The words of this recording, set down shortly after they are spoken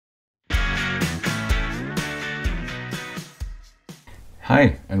Hi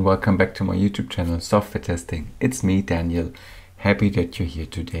and welcome back to my YouTube channel Software Testing. It's me, Daniel. Happy that you're here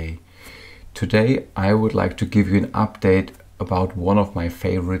today. Today I would like to give you an update about one of my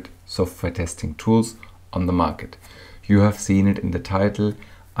favorite software testing tools on the market. You have seen it in the title.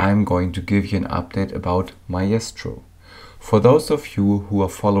 I'm going to give you an update about Maestro. For those of you who are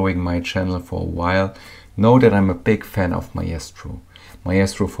following my channel for a while, know that I'm a big fan of Maestro.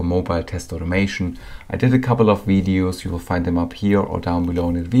 Maestro for mobile test automation. I did a couple of videos, you will find them up here or down below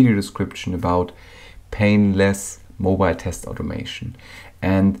in the video description, about painless mobile test automation.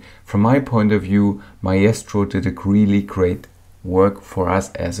 And from my point of view, Maestro did a really great work for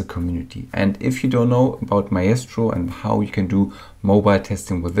us as a community. And if you don't know about Maestro and how you can do mobile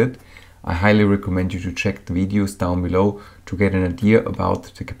testing with it, I highly recommend you to check the videos down below to get an idea about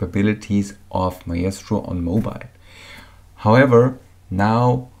the capabilities of Maestro on mobile. However,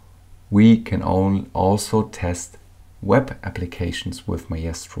 now we can also test web applications with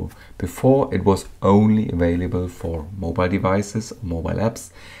Maestro. Before it was only available for mobile devices, mobile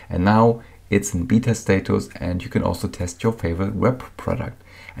apps, and now it's in beta status and you can also test your favorite web product.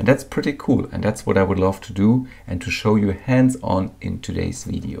 And that's pretty cool, and that's what I would love to do and to show you hands-on in today's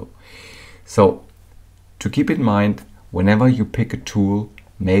video. So to keep in mind, whenever you pick a tool,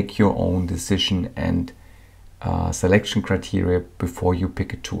 make your own decision and selection criteria before you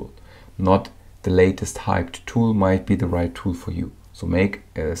pick a tool. Not the latest hyped tool might be the right tool for you. So make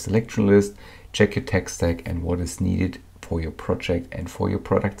a selection list, check your tech stack and what is needed for your project and for your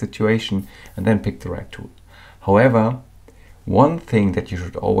product situation, and then pick the right tool. However, one thing that you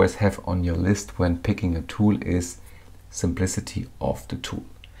should always have on your list when picking a tool is simplicity of the tool.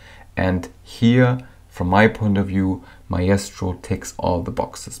 And here, from my point of view, Maestro ticks all the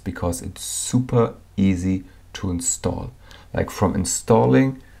boxes because it's super easy to install. Like from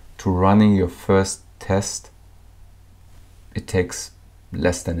installing to running your first test, it takes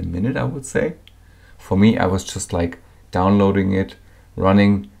less than a minute, I would say. For me, I was just like downloading it,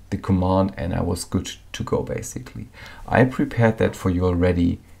 running the command, and I was good to go basically. I prepared that for you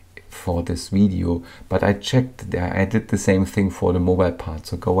already for this video, but I did the same thing for the mobile part.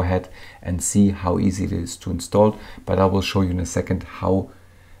 So go ahead and see how easy it is to install, but I will show you in a second how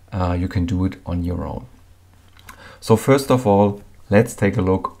you can do it on your own. So first of all, let's take a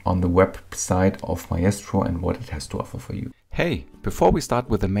look on the website of Maestro and what it has to offer for you. Hey, before we start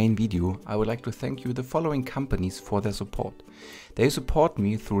with the main video, I would like to thank you the following companies for their support. They support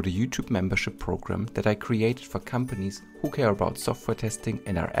me through the YouTube membership program that I created for companies who care about software testing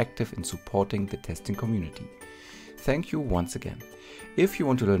and are active in supporting the testing community. Thank you once again. If you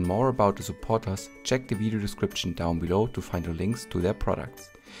want to learn more about the supporters, check the video description down below to find the links to their products.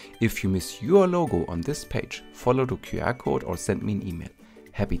 If you miss your logo on this page, follow the QR code or send me an email.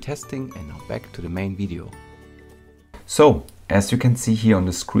 Happy testing, and now back to the main video. So, as you can see here on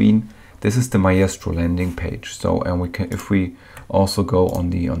the screen, this is the Maestro landing page. So, and if we also go on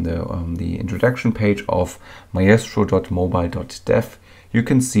the introduction page of maestro.mobile.dev, you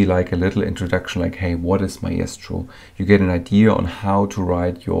can see like a little introduction, like, hey, what is Maestro? You get an idea on how to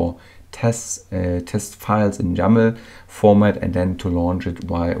write your test files in YAML format and then to launch it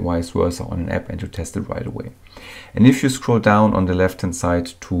vice versa on an app and to test it right away. And if you scroll down on the left hand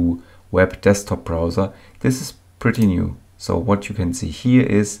side to web desktop browser, this is pretty new. So what you can see here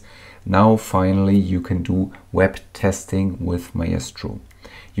is now finally you can do web testing with Maestro.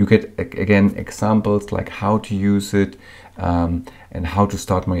 You get again examples like how to use it and how to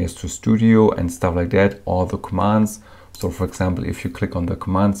start Maestro Studio and stuff like that, all the commands. So for example, if you click on the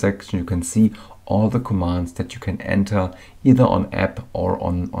command section, you can see all the commands that you can enter either on app or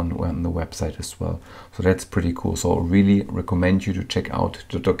on the website as well. So that's pretty cool. So I really recommend you to check out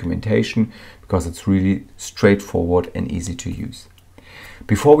the documentation because it's really straightforward and easy to use.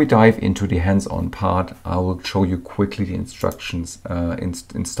 Before we dive into the hands-on part, I will show you quickly the instructions,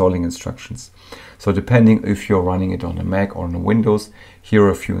 installing instructions. So depending if you're running it on a Mac or on a Windows, here are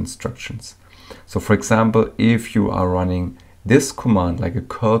a few instructions. So for example, if you are running this command, like a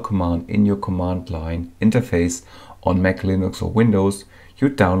curl command in your command line interface on Mac, Linux or Windows, you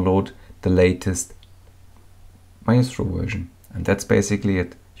download the latest Maestro version. And that's basically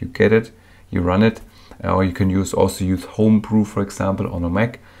it. You get it, you run it, or you can also use Homebrew, for example, on a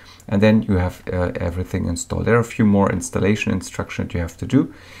Mac, and then you have everything installed. There are a few more installation instructions that you have to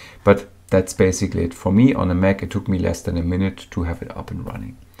do, but that's basically it. For me on a Mac, it took me less than a minute to have it up and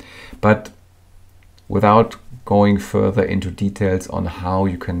running. But without going further into details on how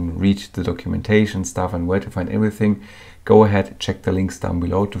you can read the documentation stuff and where to find everything, go ahead, check the links down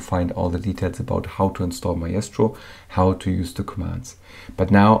below to find all the details about how to install Maestro, how to use the commands. But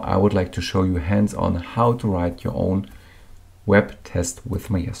now I would like to show you hands-on how to write your own web test with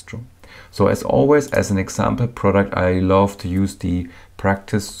Maestro. So as always, as an example product, I love to use the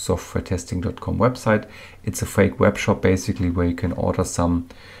practicesoftwaretesting.com website. It's a fake web shop basically where you can order some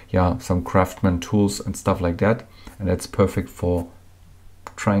craftsman tools and stuff like that. And that's perfect for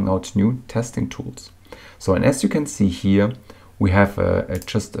trying out new testing tools. So, and as you can see here, we have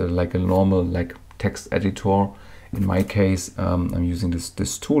like a normal like text editor. In my case, I'm using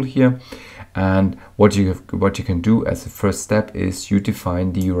this tool here, and what you can do as a first step is you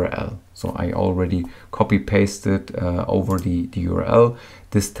define the URL. So I already copy pasted over the URL.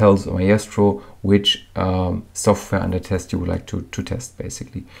 This tells Maestro which software under test you would like to test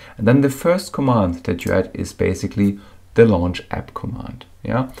basically. And then the first command that you add is basically the launchApp command.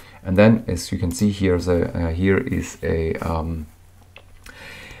 Yeah, and then as you can see here is a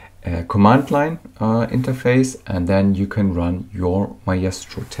command line interface, and then you can run your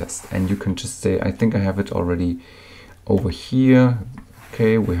Maestro test, and you can just say, I think I have it already over here.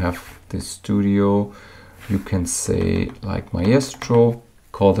 Okay, we have this studio. You can say like Maestro,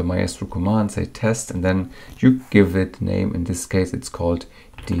 call the Maestro command, say test, and then you give it name. In this case, it's called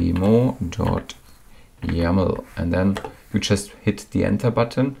demo.yaml, and then you just hit the enter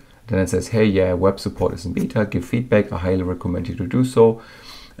button. Then it says, hey, yeah, web support is in beta, give feedback. I highly recommend you to do so.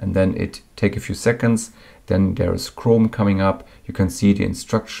 And then it take a few seconds. Then there is Chrome coming up. You can see the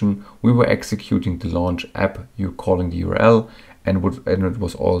instruction. We were executing the launch app. You're calling the URL, and it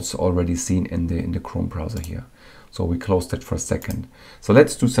was also already seen in the Chrome browser here. So we closed that for a second. So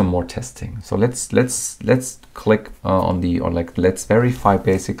let's do some more testing. So let's click let's verify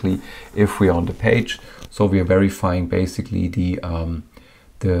basically if we are on the page. So we are verifying basically the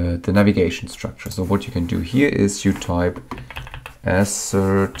navigation structure. So what you can do here is you type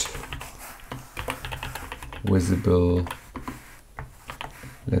assert visible,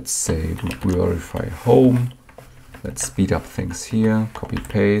 let's say we verify home. Let's speed up things here, copy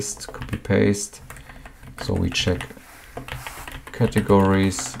paste. So we check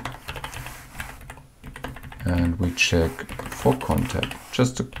categories and we check for content,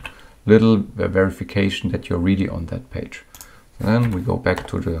 just a little verification that you're really on that page. Then we go back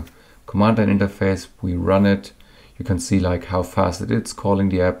to the command line interface, we run it. You can see like how fast it is calling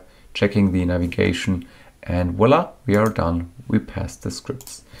the app, checking the navigation, and voila, we are done. We passed the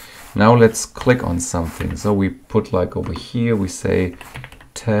scripts. Now let's click on something. So we put like over here, we say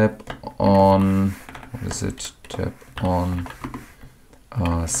tapOn, what is it? tapOn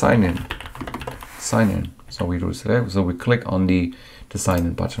sign in. So we do select. So we click on the sign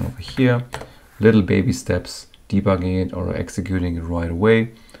in button over here. Little baby steps, debugging it or executing it right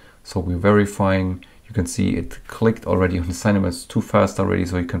away. So we're verifying. You can see it clicked already on the sign in, but it's too fast already,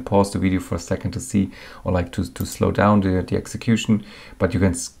 so you can pause the video for a second to see, or like to slow down the execution. But you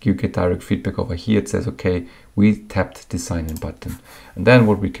get direct feedback over here. It says, okay, we tapped the sign in button. And then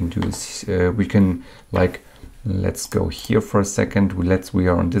what we can do is we can like, let's go here for a second. We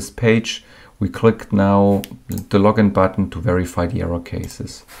are on this page. We click now the login button to verify the error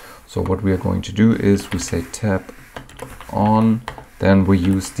cases. So what we are going to do is we say tapOn. Then we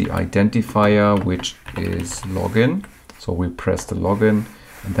use the identifier, which is login. So we press the login,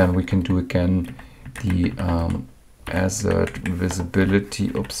 and then we can do again the assert visibility.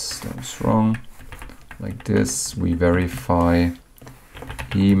 Oops, that was wrong. Like this, we verify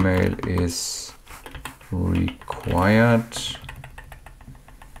email is required.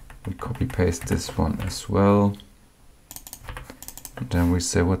 We copy paste this one as well. And then we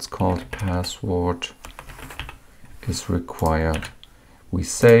say what's called password is required. We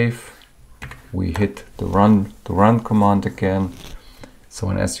save, we hit the run command again. So,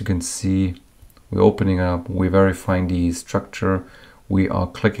 and as you can see, we're opening up, we're verifying the structure, we are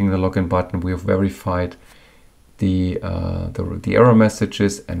clicking the login button, we have verified the error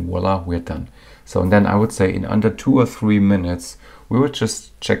messages, and voila, we're done. So, and then I would say in under 2 or 3 minutes, we were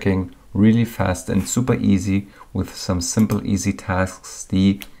just checking really fast and super easy with some simple, easy tasks,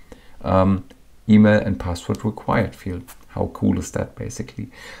 the email and password required field. How cool is that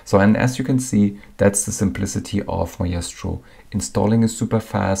basically? So, and as you can see, that's the simplicity of Maestro. Installing is super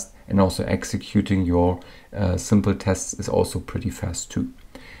fast, and also executing your simple tests is also pretty fast too.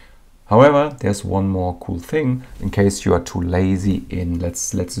 However, there's one more cool thing in case you are too lazy in,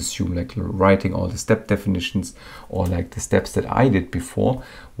 let's assume like writing all the step definitions or like the steps that I did before.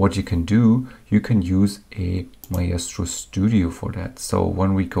 What you can do, you can use a Maestro Studio for that. So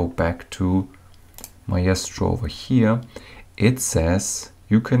when we go back to Maestro over here, it says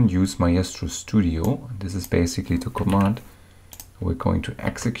you can use Maestro Studio. This is basically the command we're going to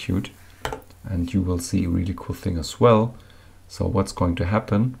execute, and you will see a really cool thing as well. So what's going to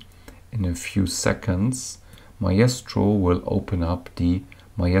happen in a few seconds, Maestro will open up the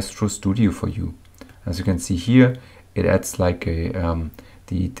Maestro Studio for you. As you can see here, it adds like a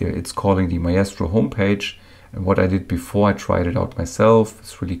it's calling the Maestro homepage. And what I did before, I tried it out myself.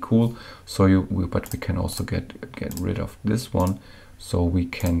 It's really cool. So but we can also get rid of this one. So we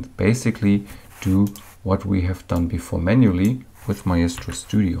can basically do what we have done before manually with Maestro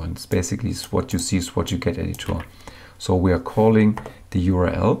Studio. And it's basically what you see is what you get editor. So we are calling the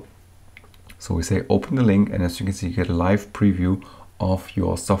URL. So we say open the link, and as you can see, you get a live preview of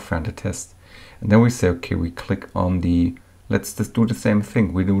your software under test. And then we say, okay, we click on the, let's just do the same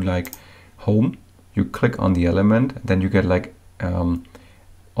thing. We do like home, you click on the element, and then you get like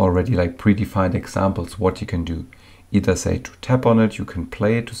already like predefined examples what you can do. Either say to tap on it, you can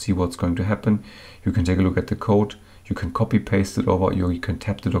play it to see what's going to happen. You can take a look at the code. You can copy paste it over, you can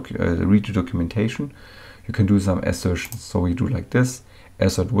tap the read the documentation. You can do some assertions. So we do like this,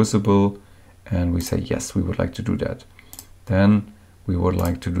 assert visible, and we say, yes, we would like to do that. Then we would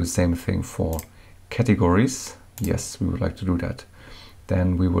like to do the same thing for categories. Yes, we would like to do that.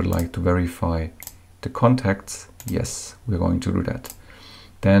 Then we would like to verify the contacts. Yes, we're going to do that.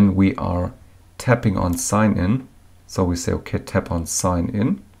 Then we are tapping on sign in. So we say, okay, tap on sign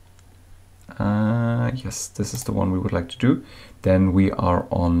in. Yes, this is the one we would like to do. Then we are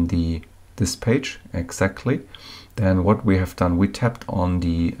on this page, exactly. Then what we have done, we tapped on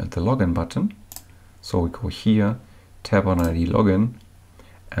the login button. So we go here, tap on ID login,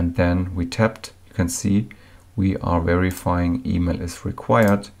 and then we tapped, you can see we are verifying email is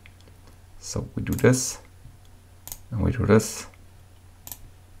required. So we do this, and we do this.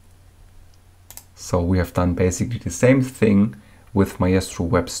 So we have done basically the same thing with Maestro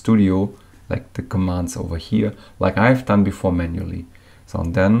Web Studio, like the commands over here, like I've done before manually. So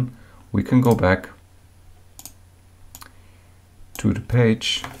and then we can go back to the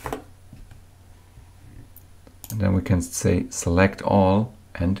page, and then we can say select all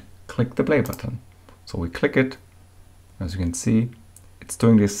and click the play button. So we click it. As you can see, it's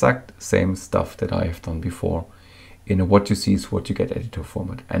doing the exact same stuff that I have done before in a what you see is what you get editor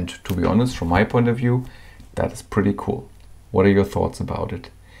format. And to be honest, from my point of view, that is pretty cool. What are your thoughts about it?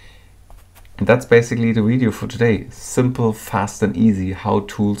 And that's basically the video for today. Simple, fast and easy how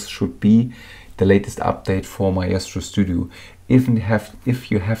tools should be. The latest update for Maestro Studio. If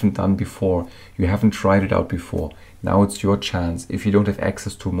you haven't done before, you haven't tried it out before, now it's your chance. If you don't have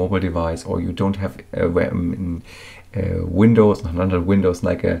access to a mobile device, or you don't have Windows, not Windows,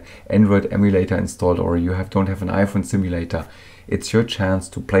 like an Android emulator installed, or you don't have an iPhone simulator, it's your chance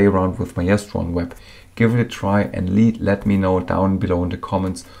to play around with Maestro on web. Give it a try and let me know down below in the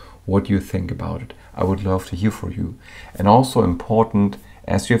comments what you think about it. I would love to hear from you. And also important,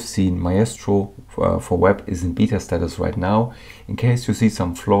 as you have seen, Maestro for web is in beta status right now. In case you see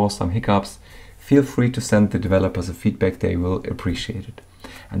some flaws, some hiccups, feel free to send the developers a feedback. They will appreciate it.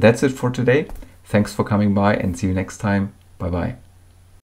 And that's it for today. Thanks for coming by, and see you next time. Bye bye.